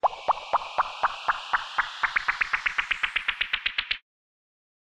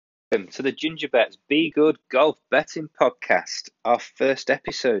Welcome to the Ginger Bets Be Good Golf Betting Podcast, our first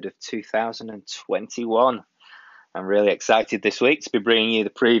episode of 2021. I'm really excited this week to be bringing you the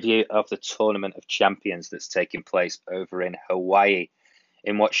preview of the Tournament of Champions that's taking place over in Hawaii,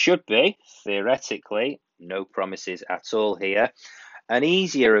 in what should be, theoretically, no promises at all here, an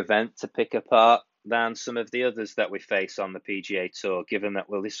easier event to pick apart than some of the others that we face on the PGA Tour, given that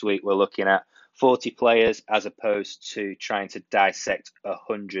this week we're looking at 40 players as opposed to trying to dissect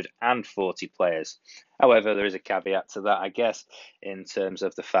 140 players. However, there is a caveat to that, I guess, in terms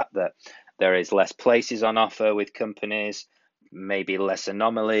of the fact that there is less places on offer with companies, maybe less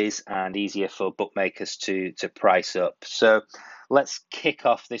anomalies, and easier for bookmakers to price up. So let's kick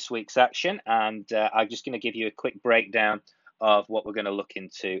off this week's action, and I'm just going to give you a quick breakdown of what we're going to look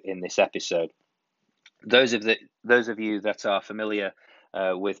into in this episode. Those of you that are familiar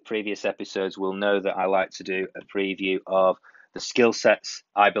with previous episodes will know that I like to do a preview of the skill sets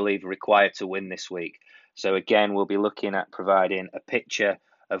I believe required to win this week. So again, we'll be looking at providing a picture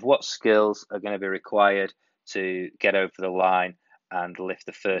of what skills are going to be required to get over the line and lift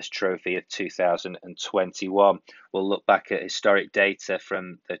the first trophy of 2021. We'll look back at historic data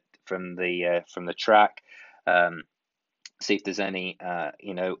from the track, see if there's any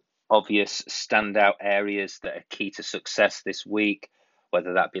obvious standout areas that are key to success this week,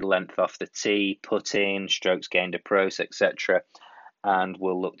 whether that be length off the tee, putting, strokes gained approach, etc. And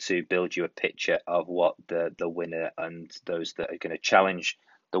we'll look to build you a picture of what the winner and those that are going to challenge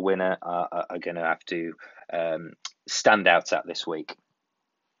the winner are going to have to stand out at this week.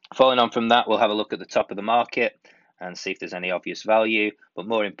 Following on from that, we'll have a look at the top of the market and see if there's any obvious value. But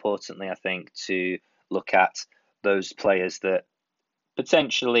more importantly, I think to look at those players that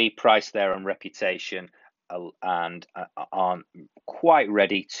potentially priced there on reputation and aren't quite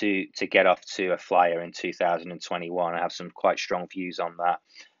ready to get off to a flyer in 2021. I have some quite strong views on that,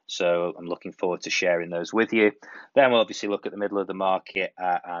 so I'm looking forward to sharing those with you. Then we'll obviously look at the middle of the market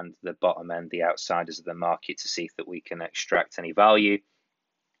and the bottom end, the outsiders of the market, to see if we can extract any value,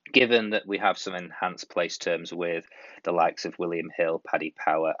 given that we have some enhanced place terms with the likes of William Hill, Paddy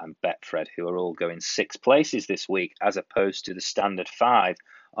Power and Betfred, who are all going 6 places this week, as opposed to the standard 5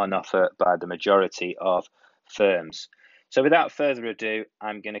 on offer by the majority of firms. So without further ado,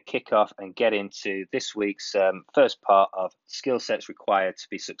 I'm going to kick off and get into this week's first part of skill sets required to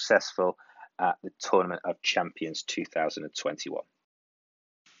be successful at the Tournament of Champions 2021.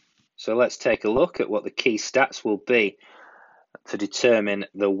 So let's take a look at what the key stats will be to determine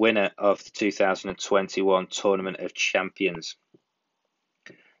the winner of the 2021 Tournament of Champions.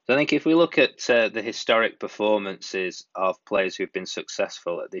 So I think if we look at the historic performances of players who've been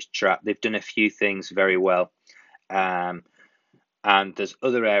successful at this track, they've done a few things very well. And there's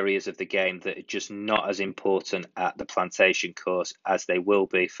other areas of the game that are just not as important at the Plantation course as they will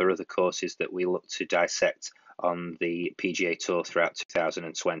be for other courses that we look to dissect on the PGA Tour throughout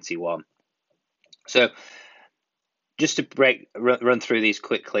 2021. So just to run through these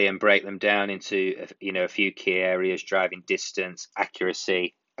quickly and break them down into a few key areas: driving distance,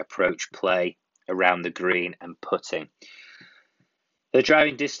 accuracy, approach play, around the green, and putting. The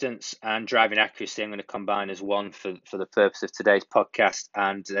driving distance and driving accuracy I'm going to combine as one for the purpose of today's podcast.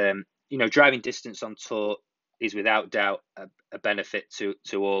 And driving distance on tour is without doubt a benefit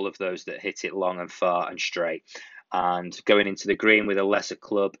to all of those that hit it long and far and straight. And going into the green with a lesser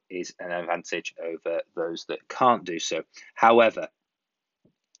club is an advantage over those that can't do so. However,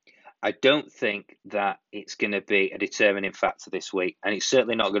 I don't think that it's going to be a determining factor this week, and it's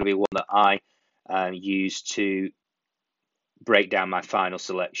certainly not going to be one that I use to break down my final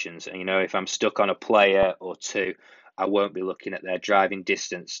selections. And if I'm stuck on a player or two, I won't be looking at their driving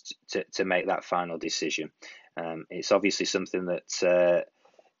distance to make that final decision. It's obviously something that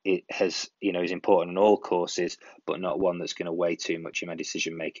it has, is important on all courses, but not one that's going to weigh too much in my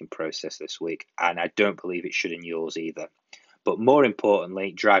decision-making process this week. And I don't believe it should in yours either. But more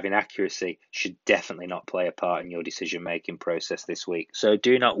importantly, driving accuracy should definitely not play a part in your decision-making process this week. So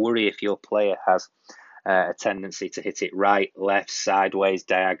do not worry if your player has a tendency to hit it right, left, sideways,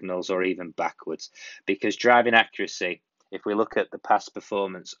 diagonals, or even backwards, because driving accuracy, if we look at the past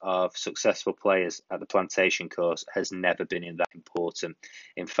performance of successful players at the Plantation course, has never been that important.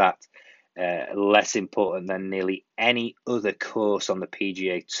 In fact, less important than nearly any other course on the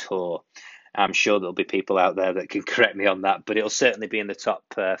PGA Tour. I'm sure there'll be people out there that can correct me on that, but it'll certainly be in the top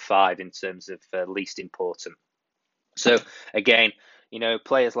 5 in terms of least important. So again,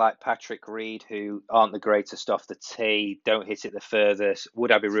 players like Patrick Reed, who aren't the greatest off the tee, don't hit it the furthest.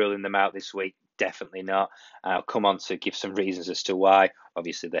 Would I be ruling them out this week? Definitely not. I'll come on to give some reasons as to why.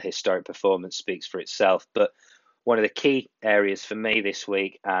 Obviously, the historic performance speaks for itself. But one of the key areas for me this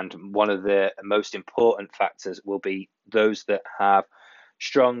week, and one of the most important factors, will be those that have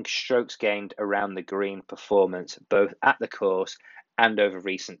strong strokes gained around the green performance, both at the course and over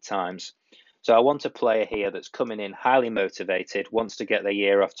recent times. So I want a player here that's coming in highly motivated, wants to get their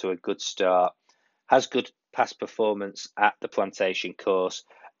year off to a good start, has good past performance at the Plantation course,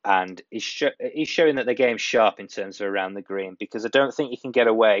 and is showing that the game's sharp in terms of around the green, because I don't think you can get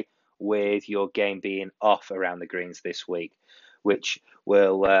away with your game being off around the greens this week, which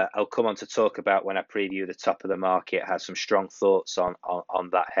I'll come on to talk about when I preview the top of the market. Has some strong thoughts on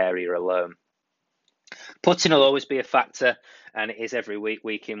that area alone. Putting will always be a factor, and it is every week,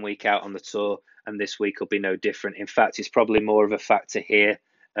 week in, week out on the tour, and this week will be no different. In fact, it's probably more of a factor here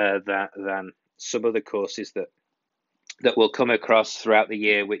than some other courses that will come across throughout the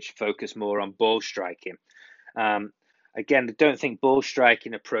year, which focus more on ball striking. Again, I don't think ball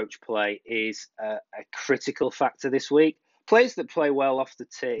striking approach play is a critical factor this week. Players that play well off the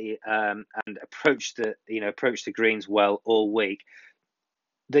tee and approach the greens well all week,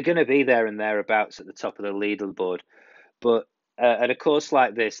 they're going to be there and thereabouts at the top of the leaderboard. But at a course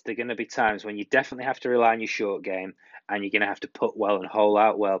like this, there are going to be times when you definitely have to rely on your short game, and you're going to have to putt well and hole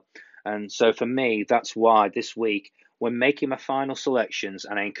out well. And so for me, that's why this week, when making my final selections,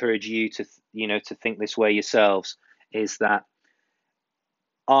 and I encourage you to think this way yourselves, is that,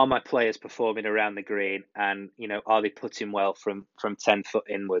 are my players performing around the green, and are they putting well from 10 foot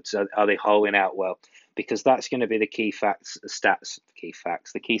inwards? Are they holing out well? Because that's going to be the key stats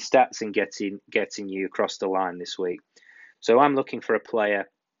in getting you across the line this week. So I'm looking for a player.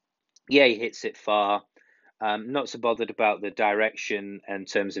 Yeah, he hits it far. Not so bothered about the direction in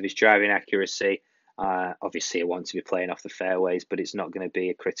terms of his driving accuracy. Obviously, I want to be playing off the fairways, but it's not going to be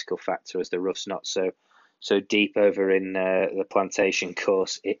a critical factor as the rough's not so deep over in the Plantation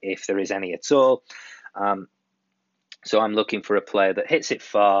course, if there is any at all. So I'm looking for a player that hits it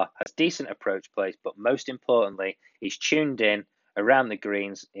far, has decent approach plays, but most importantly, he's tuned in around the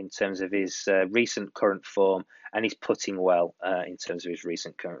greens in terms of his recent current form, and he's putting well in terms of his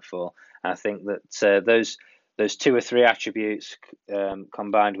recent current form. And I think that those two or three attributes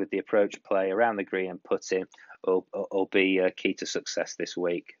combined with the approach play around the green and putting will be key to success this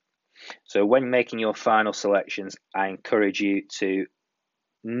week. So when making your final selections, I encourage you to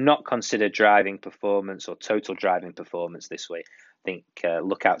not consider driving performance or total driving performance this week. I think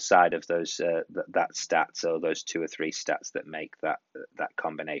look outside of those that stats, or those two or three stats that make that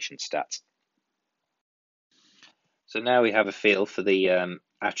combination stats. So now we have a feel for the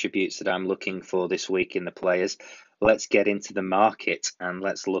attributes that I'm looking for this week in the players. Let's get into the market and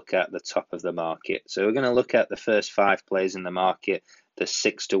let's look at the top of the market. So we're going to look at the first 5 players in the market, the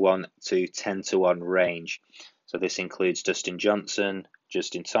 6-1 to 10-1 range. So this includes Dustin Johnson,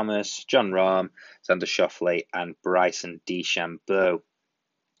 Justin Thomas, Jon Rahm, Xander Schauffele, and Bryson DeChambeau.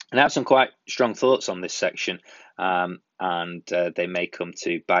 And I have some quite strong thoughts on this section, and they may come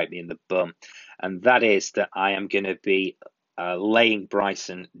to bite me in the bum. And that is that I am going to be laying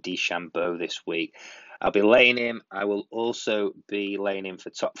Bryson DeChambeau this week. I'll be laying him. I will also be laying him for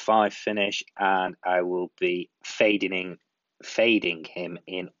top 5 finish, and I will be fading him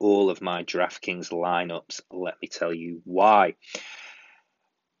in all of my DraftKings lineups. Let me tell you why.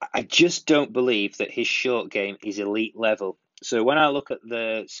 I just don't believe that his short game is elite level. So when I look at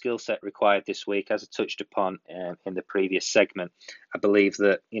the skill set required this week, as I touched upon in the previous segment, I believe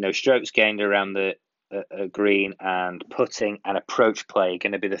that strokes gained around the green and putting and approach play are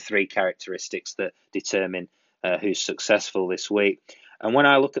going to be the 3 characteristics that determine who's successful this week. And when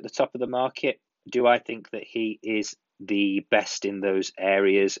I look at the top of the market, do I think that he is the best in those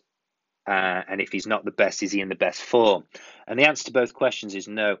areas? And if he's not the best, is he in the best form? And the answer to both questions is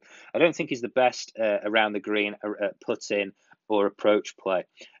no. I don't think he's the best around the green at putting or approach play.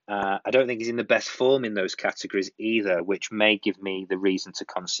 I don't think he's in the best form in those categories either, which may give me the reason to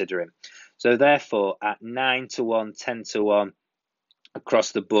consider him. So therefore, at 9-1, 10-1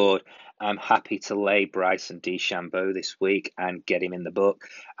 across the board, I'm happy to lay Bryson DeChambeau this week and get him in the book,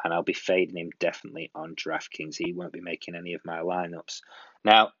 and I'll be fading him definitely on DraftKings. He won't be making any of my lineups.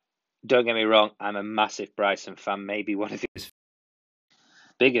 Now, don't get me wrong, I'm a massive Bryson fan, maybe one of his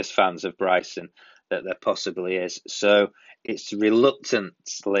biggest fans of Bryson that there possibly is. So it's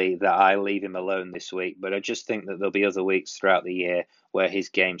reluctantly that I leave him alone this week, but I just think that there'll be other weeks throughout the year where his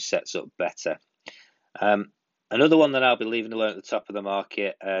game sets up better. Another one that I'll be leaving alone at the top of the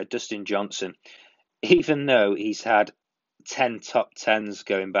market, Dustin Johnson. Even though he's had 10 top 10s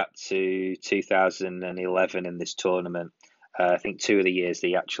going back to 2011 in this tournament, I think 2 of the years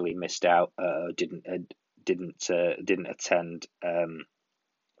he actually missed out, didn't attend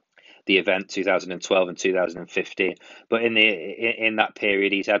the event 2012 and 2015. But in that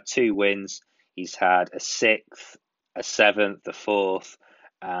period, he's had 2 wins. He's had a 6th, a 7th, a 4th,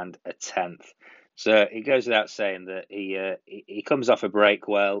 and a 10th. So it goes without saying that he comes off a break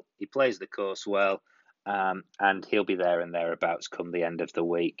well. He plays the course well. And he'll be there and thereabouts come the end of the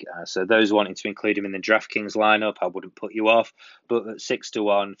week. So those wanting to include him in the DraftKings lineup, I wouldn't put you off. But at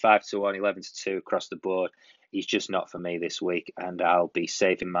 6-1, 5-1, 11-2 across the board, he's just not for me this week, and I'll be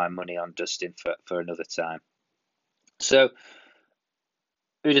saving my money on Dustin for another time. So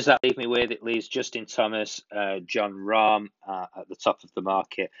who does that leave me with? It leaves Justin Thomas, Jon Rahm at the top of the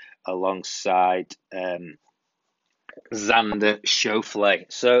market alongside Xander Schauffele.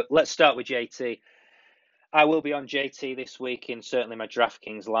 So let's start with JT. I will be on JT this week in certainly my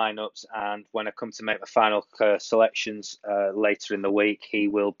DraftKings lineups, and when I come to make my final selections later in the week, he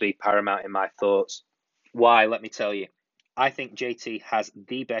will be paramount in my thoughts. Why? Let me tell you. I think JT has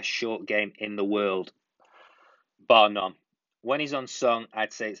the best short game in the world, bar none. When he's on song,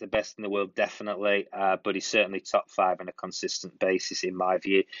 I'd say it's the best in the world, definitely, but he's certainly top 5 on a consistent basis in my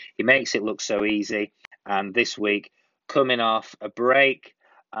view. He makes it look so easy, and this week, coming off a break,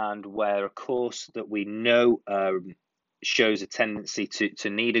 and where a course that we know shows a tendency to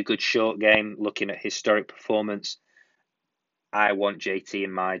need a good short game, looking at historic performance, I want JT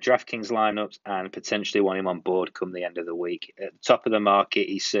in my DraftKings lineups and potentially want him on board come the end of the week. At the top of the market,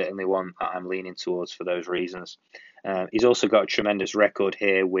 he's certainly one that I'm leaning towards for those reasons. He's also got a tremendous record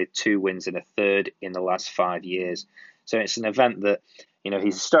here with 2 wins and a third in the last 5 years. So it's an event that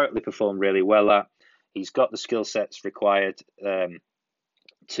he's historically performed really well at. He's got the skill sets required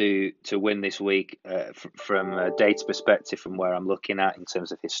to win this week from a data perspective, from where I'm looking at in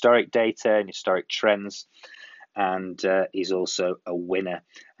terms of historic data and historic trends. And he's also a winner.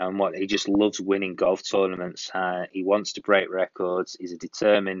 And he just loves winning golf tournaments. He wants to break records. He's a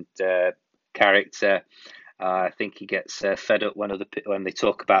determined character. I think he gets fed up when they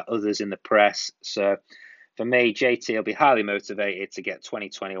talk about others in the press. So for me, JT will be highly motivated to get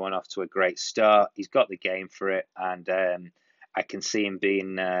 2021 off to a great start. He's got the game for it, and I can see him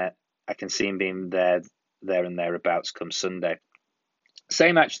being there and thereabouts come Sunday.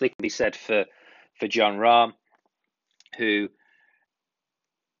 Same actually can be said for Jon Rahm, who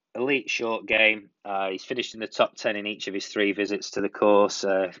elite short game. He's finished in the top 10 in each of his 3 visits to the course.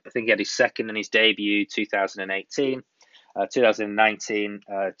 I think he had his second in his debut 2018, 2019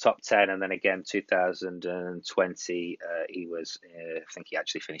 top 10, and then again 2020 he was I think he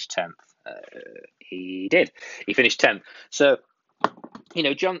actually finished 10th. He finished 10th. So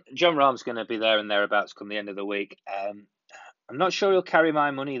Jon Rahm's going to be there and thereabouts come the end of the week. I'm not sure he'll carry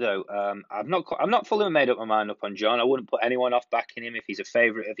my money though. I'm not fully made up my mind up on Jon. I wouldn't put anyone off backing him if he's a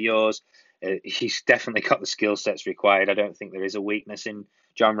favourite of yours. He's definitely got the skill sets required. I don't think there is a weakness in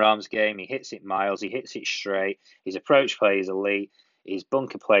Jon Rahm's game. He hits it miles. He hits it straight. His approach play is elite. His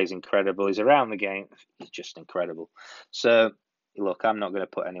bunker play is incredible. He's around the game. He's just incredible. So look, I'm not going to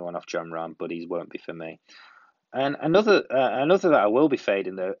put anyone off Jon Rahm, but he won't be for me. And another that I will be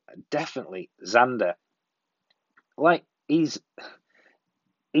fading though, definitely Xander. He's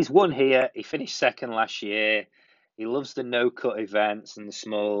won here. He finished second last year. He loves the no-cut events and the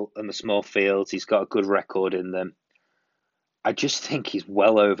small fields. He's got a good record in them. I just think he's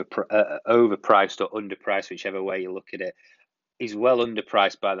well overpriced or underpriced, whichever way you look at it. He's well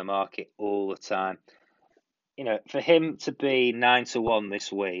underpriced by the market all the time. For him to be 9-1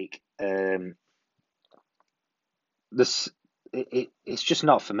 this week, it's just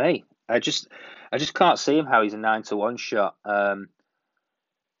not for me. I just can't see him how he's a 9-1 shot.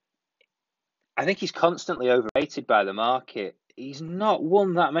 I think he's constantly overrated by the market. He's not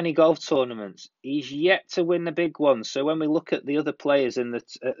won that many golf tournaments. He's yet to win the big ones. So when we look at the other players at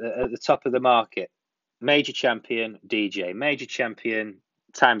the top of the market, major champion DJ, major champion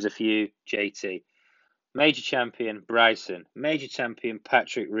times a few JT, major champion Bryson, major champion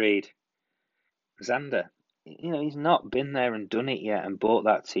Patrick Reed, Xander. He's not been there and done it yet and bought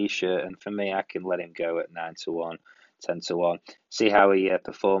that T-shirt. And for me, I can let him go at 9-1, 10-1. See how he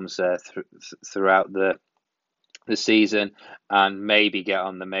performs throughout the season, and maybe get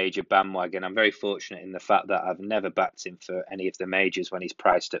on the major bandwagon. I'm very fortunate in the fact that I've never backed him for any of the majors when he's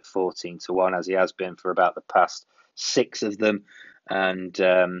priced at 14-1, as he has been for about the past 6 of them. And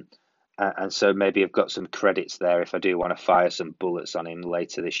so maybe I've got some credits there if I do want to fire some bullets on him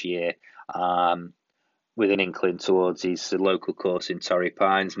later this year. With an inkling towards his local course in Torrey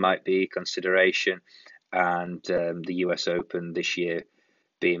Pines might be consideration, and the US Open this year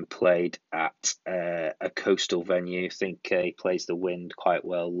being played at a coastal venue. I think he plays the wind quite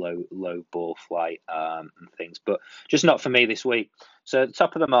well, low ball flight and things, but just not for me this week. So at the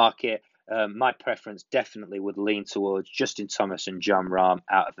top of the market, my preference definitely would lean towards Justin Thomas and Jon Rahm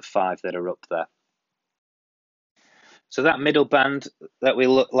out of the five that are up there. So that middle band that we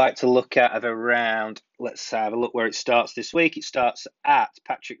like to look at of around, let's have a look where it starts this week. It starts at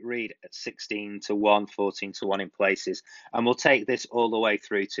Patrick Reed at 16 to 1, 14 to 1 in places. And we'll take this all the way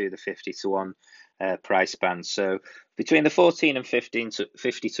through to the 50 to 1 price band. So between the 14 and 15 to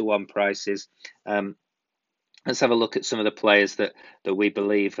 50 to 1 prices, let's have a look at some of the players that we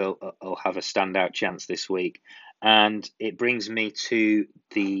believe will have a standout chance this week. And it brings me to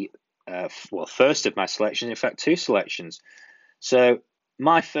the first of my selections, in fact, two selections. So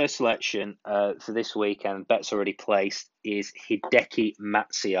my first selection for this week, and bet's already placed, is Hideki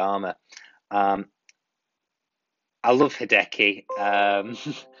Matsuyama. I love Hideki.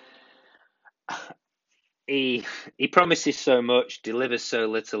 He promises so much, delivers so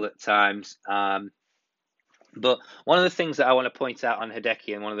little at times. But one of the things that I want to point out on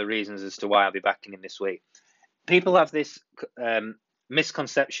Hideki, and one of the reasons as to why I'll be backing him this week, people have this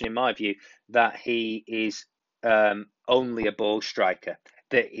misconception, in my view, that he is only a ball striker.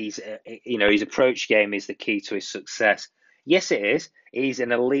 That his approach game is the key to his success. Yes, it is. He's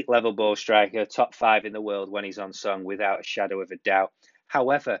an elite level ball striker, top 5 in the world when he's on song, without a shadow of a doubt.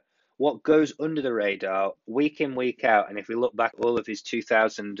 However, what goes under the radar week in, week out, and if we look back all of his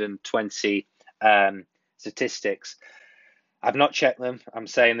 2020 statistics, I've not checked them, I'm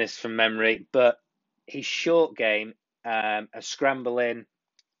saying this from memory, but his short game, a scrambling,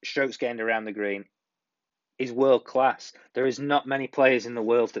 strokes gained around the green, is world class. There is not many players in the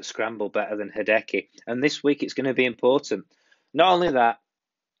world that scramble better than Hideki, and this week it's going to be important. Not only that,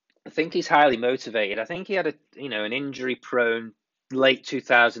 I think he's highly motivated. I think he had an injury-prone late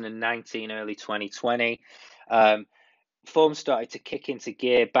 2019, early 2020. Form started to kick into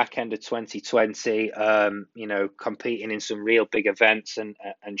gear back end of 2020. Competing in some real big events and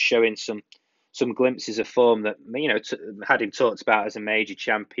showing some glimpses of form that had him talked about as a major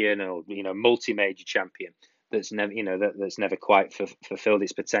champion or multi-major champion that's never quite fulfilled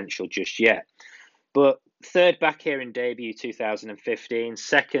its potential just yet. But third back here in debut 2015,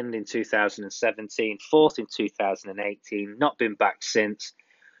 second in 2017, fourth in 2018, not been back since.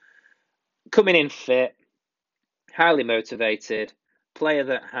 Coming in fit, highly motivated, player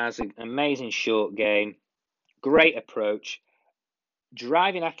that has an amazing short game, great approach.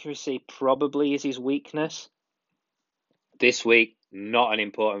 Driving accuracy probably is his weakness. This week, not an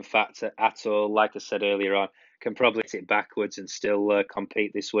important factor at all. Like I said earlier on, can probably hit it backwards and still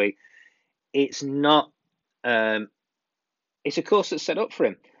compete this week. It's not. It's a course that's set up for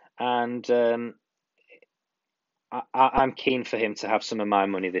him, and I'm keen for him to have some of my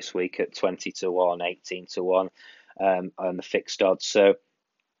money this week at 20 to 1, 18 to 1 on the fixed odds. So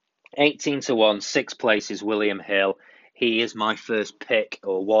 18 to 1, 6 places, William Hill. He is my first pick,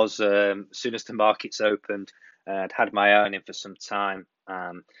 or was as soon as the markets opened. I'd had my eye on him for some time,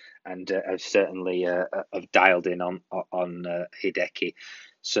 and I've certainly have dialed in on Hideki.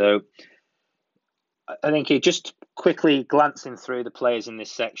 So I think just quickly glancing through the players in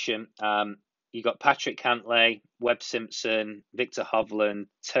this section, you got Patrick Cantlay, Webb Simpson, Viktor Hovland,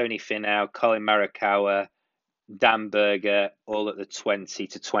 Tony Finau, Colin Morikawa, Dan Berger, all at the 20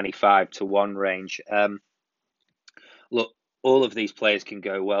 to 25 to 1 range. Look, all of these players can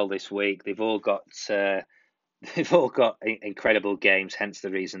go well this week. They've all got incredible games, hence the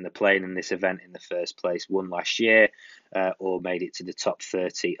reason they're playing in this event in the first place. Won last year, or made it to the top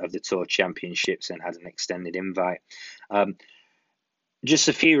 30 of the Tour Championships and had an extended invite. Just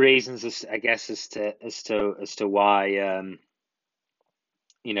a few reasons, I guess, as to why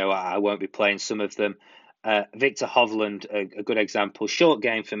I won't be playing some of them. Viktor Hovland, a good example. Short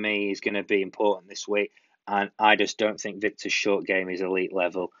game for me is going to be important this week, and I just don't think Viktor's short game is elite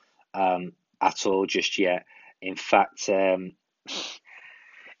level at all just yet. In fact,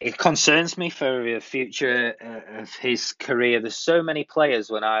 it concerns me for the future of his career. There's so many players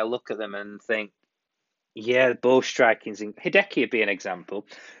when I look at them and think, yeah, ball striking. Hideki would be an example.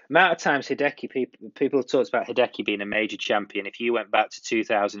 Amount of times people have talked about Hideki being a major champion. If you went back to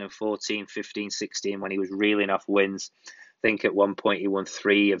 2014, 15, 16, when he was reeling off wins, I think at one point he won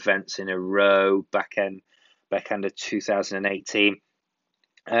 3 events in a row. Back end of 2018.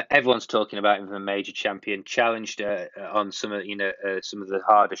 Everyone's talking about him as a major champion. Challenged on some of the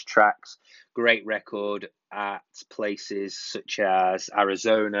hardest tracks. Great record at places such as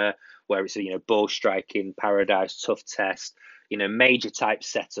Arizona, where it's ball striking paradise, tough test, major type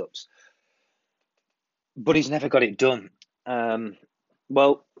setups. But he's never got it done.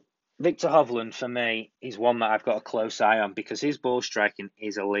 Well, Victor Hovland, for me, is one that I've got a close eye on because his ball striking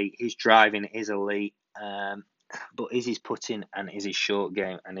is elite, his driving is elite, but is his putting and is his short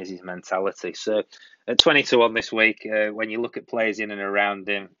game and is his mentality. So at 20-1 this week, when you look at players in and around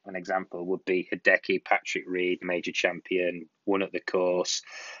him, an example would be Hideki, Patrick Reed, major champion, won at the course.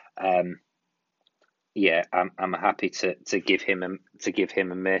 Yeah, I'm happy to give him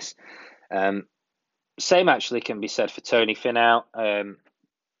a miss. Same actually can be said for Tony Finau.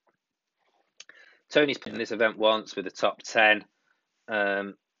 Tony's put in this event once with the top 10.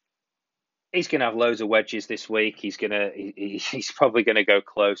 He's going to have loads of wedges this week. He's probably going to go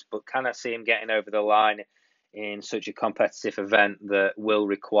close, but can I see him getting over the line in such a competitive event that will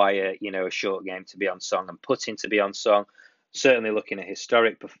require, a short game to be on song and putting to be on song? Certainly looking at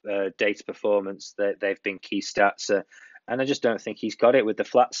historic data performance, they've been key stats. And I just don't think he's got it with the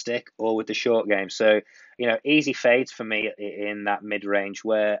flat stick or with the short game. So, easy fades for me in that mid-range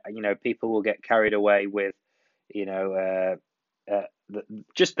where, people will get carried away with,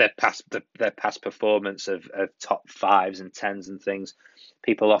 just their past performance of top fives and tens and things.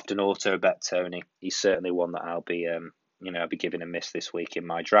 People often auto bet Tony. He's certainly one that I'll be giving a miss this week in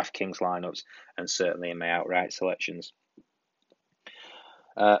my DraftKings lineups and certainly in my outright selections.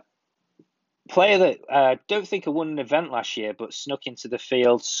 Player that I don't think won an event last year, but snuck into the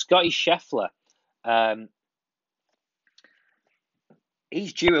field, Scottie Scheffler.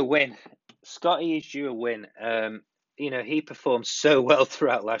 He's due a win. Scottie is due a win. He performed so well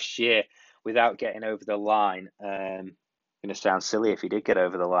throughout last year without getting over the line. Going to sound silly if he did get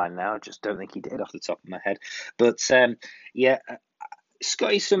over the line now. I just don't think he did off the top of my head. But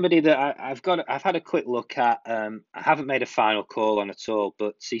Scottie's somebody that I've had a quick look at. I haven't made a final call on at all,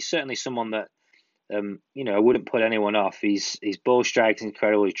 but he's certainly someone that I wouldn't put anyone off. His ball strike is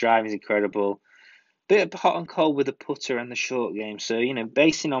incredible. His driving is incredible. Bit of hot and cold with the putter and the short game. So,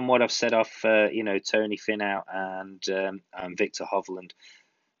 basing on what I've said off, Tony Finau and Victor Hovland,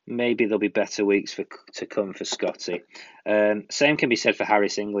 maybe there'll be better weeks to come for Scottie. Same can be said for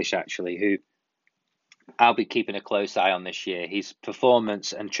Harris English, actually, who I'll be keeping a close eye on this year. His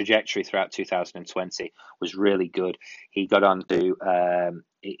performance and trajectory throughout 2020 was really good. He got on to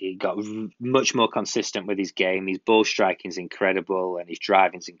he got much more consistent with his game. His ball striking is incredible and his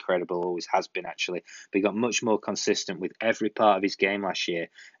driving is incredible, always has been actually. But he got much more consistent with every part of his game last year.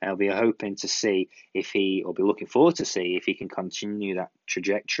 And I'll be hoping to see looking forward to see if he can continue that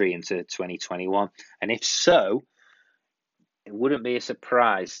trajectory into 2021. And if so, it wouldn't be a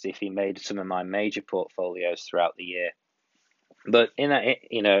surprise if he made some of my major portfolios throughout the year. But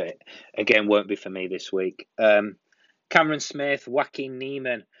again, won't be for me this week. Cameron Smith, Joaquin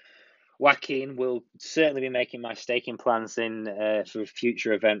Niemann. Joaquin will certainly be making my staking plans in for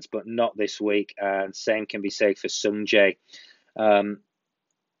future events, but not this week. And same can be said for Sungjae. 40-1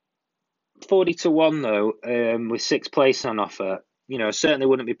 though, with 6th place on offer. Certainly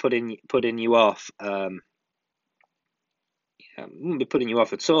wouldn't be putting you off. Wouldn't be putting you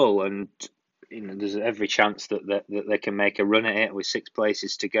off at all, and there's every chance that they can make a run at it with 6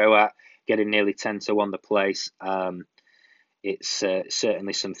 places to go at, getting nearly 10-1 the place. It's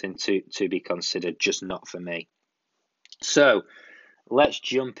certainly something to be considered, just not for me. So let's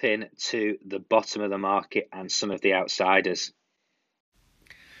jump in to the bottom of the market and some of the outsiders.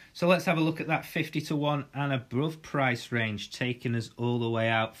 So let's have a look at that 50-1 and above price range, taking us all the way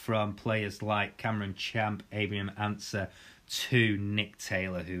out from players like Cameron Champ, Abraham Ancer, to Nick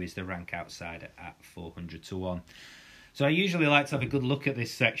Taylor, who is the rank outsider at 400-1. So I usually like to have a good look at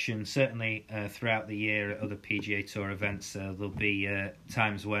this section. Certainly throughout the year at other PGA Tour events, there'll be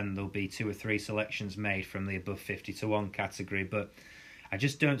times when there'll be 2 or 3 selections made from the above 50-1 category. But I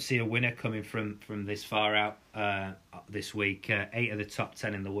just don't see a winner coming from this far out this week. 8 of the top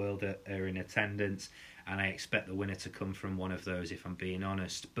 10 in the world are in attendance, and I expect the winner to come from one of those, if I'm being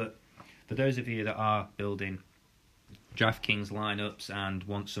honest. But for those of you that are building DraftKings lineups and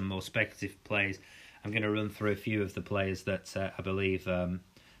want some more speculative plays, I'm going to run through a few of the players that I believe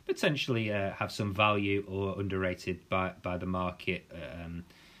potentially have some value or underrated by the market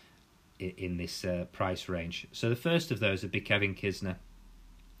in this price range. So the first of those would be Kevin Kisner.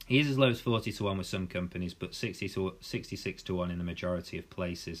 He is as low as 40-1 with some companies, but 66-1 in the majority of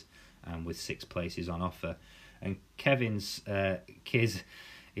places, with 6 places on offer. And Kevin's Kiz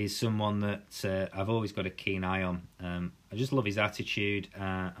is someone that I've always got a keen eye on. I just love his attitude.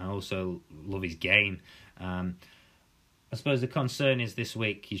 I also love his game. I suppose the concern is this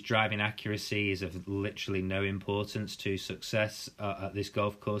week his driving accuracy is of literally no importance to success at this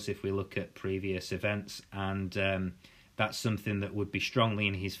golf course if we look at previous events, and that's something that would be strongly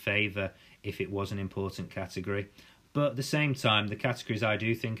in his favour if it was an important category. But at the same time, the categories I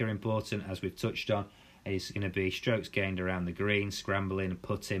do think are important, as we've touched on, is going to be strokes gained around the green, scrambling and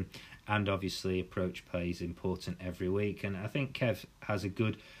putting, and obviously approach play is important every week. And I think Kev has a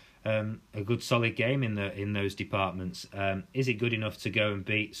good solid game in those departments. Is it good enough to go and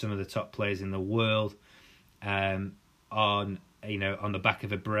beat some of the top players in the world on the back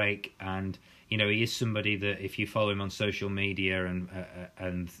of a break? And he is somebody that, if you follow him on social media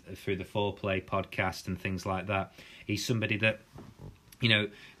and through the Foreplay podcast and things like that, he's somebody that,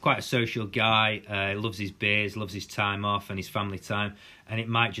 quite a social guy, loves his beers, loves his time off and his family time. And it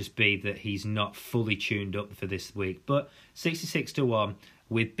might just be that he's not fully tuned up for this week. But 66-1,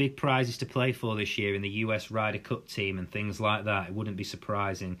 with big prizes to play for this year in the US Ryder Cup team and things like that, it wouldn't be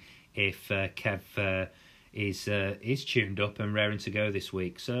surprising if Kev is tuned up and raring to go this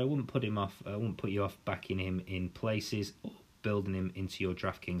week. So I wouldn't put him off. I wouldn't put you off backing him in places or building him into your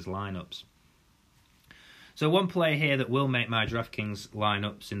DraftKings lineups. So one player here that will make my DraftKings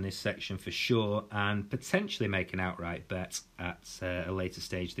lineups in this section for sure, and potentially make an outright bet at a later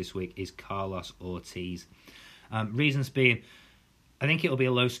stage this week, is Carlos Ortiz. Reasons being, I think it'll be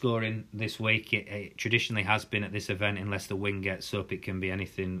a low scoring this week. It traditionally has been at this event. Unless the wind gets up, it can be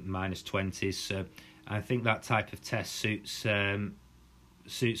anything minus 20s. So I think that type of test suits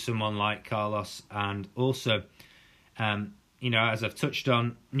someone like Carlos. And also, as I've touched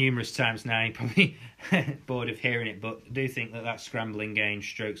on numerous times now, you're probably bored of hearing it, but I do think that scrambling game,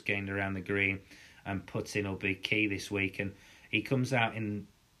 strokes gained around the green and putting will be key this week. And he comes out in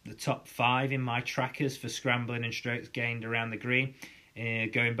the top 5 in my trackers for scrambling and strokes gained around the green,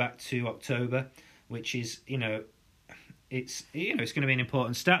 going back to October, which is, it's going to be an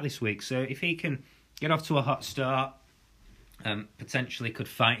important stat this week. So if he can get off to a hot start, potentially could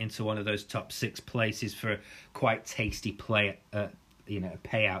fight into one of those top 6 places for a quite tasty payout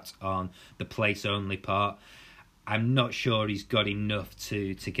on the place only part. I'm not sure he's got enough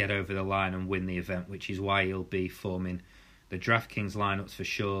to get over the line and win the event, which is why he'll be forming the DraftKings lineups for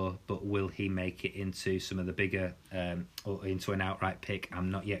sure. But will he make it into some of the bigger or into an outright pick?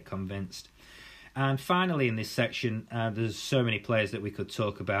 I'm not yet convinced. And finally, in this section, there's so many players that we could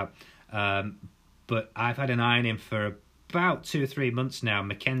talk about, but I've had an eye on him for about 2 or 3 months now.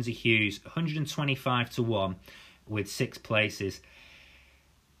 Mackenzie Hughes, 125-1 with 6 places.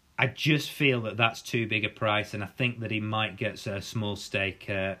 I just feel that that's too big a price, and I think that he might get a small stake,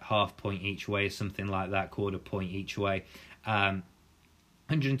 half point each way or something like that, quarter point each way.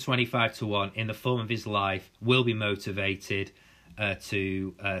 125-1 in the form of his life, will be motivated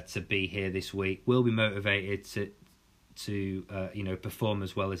to be here this week, will be motivated to perform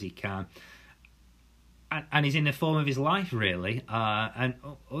as well as he can. And he's in the form of his life, really. But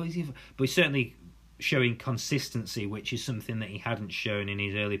he's certainly showing consistency, which is something that he hadn't shown in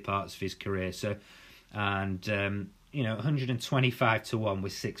his early parts of his career. So, 125-1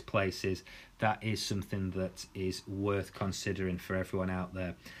 with 6 places, that is something that is worth considering for everyone out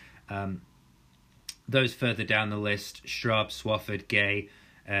there. Those further down the list: Straub, Swafford, Gay,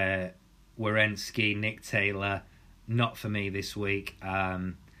 Werenski, Nick Taylor, not for me this week.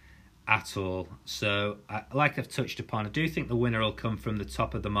 At all. So, like I've touched upon, I do think the winner will come from the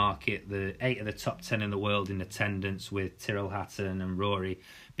top of the market, the 8 of the top 10 in the world in attendance, with Tyrrell Hatton and Rory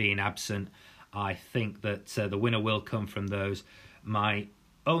being absent. I think that the winner will come from those. My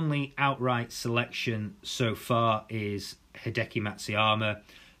only outright selection so far is Hideki Matsuyama.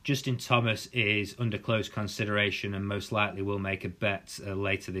 Justin Thomas is under close consideration and most likely will make a bet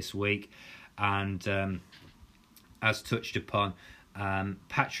later this week. And as touched upon,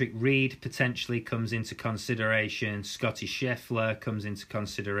 Patrick Reed potentially comes into consideration, Scotty Scheffler comes into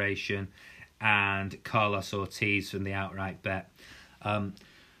consideration, and Carlos Ortiz from the outright bet.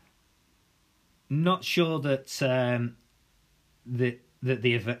 Not sure that the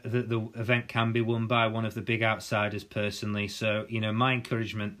event can be won by one of the big outsiders personally. So, my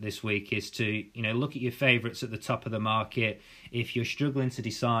encouragement this week is to, look at your favourites at the top of the market. If you're struggling to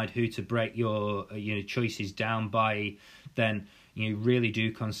decide who to break your choices down by, then you really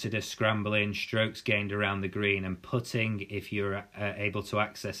do consider scrambling, strokes gained around the green, and putting. If you're able to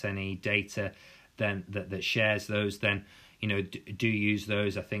access any data then that shares those, then do use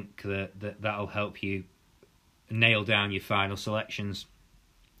those. I think that'll help you nail down your final selections.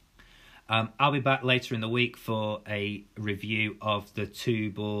 I'll be back later in the week for a review of the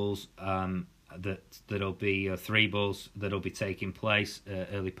 2 balls that'll be 3 balls that'll be taking place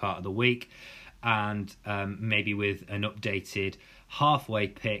early part of the week, and maybe with an updated halfway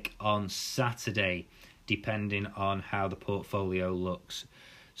pick on Saturday, depending on how the portfolio looks.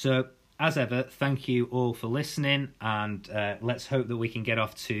 So, as ever, thank you all for listening, and let's hope that we can get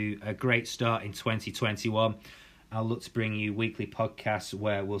off to a great start in 2021. I'll look to bring you weekly podcasts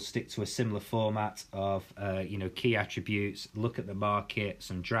where we'll stick to a similar format of, key attributes, look at the market,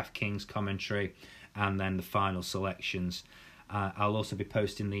 some DraftKings commentary, and then the final selections. I'll also be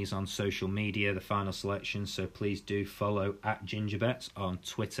posting these on social media, the final selections, so please do follow @GingerBets on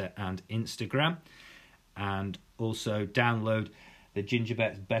Twitter and Instagram. And also download the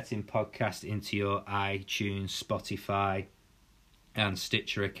GingerBets Betting Podcast into your iTunes, Spotify, and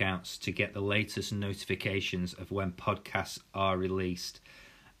Stitcher accounts to get the latest notifications of when podcasts are released.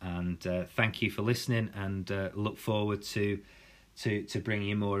 And thank you for listening, and look forward to bringing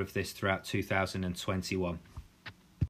you more of this throughout 2021.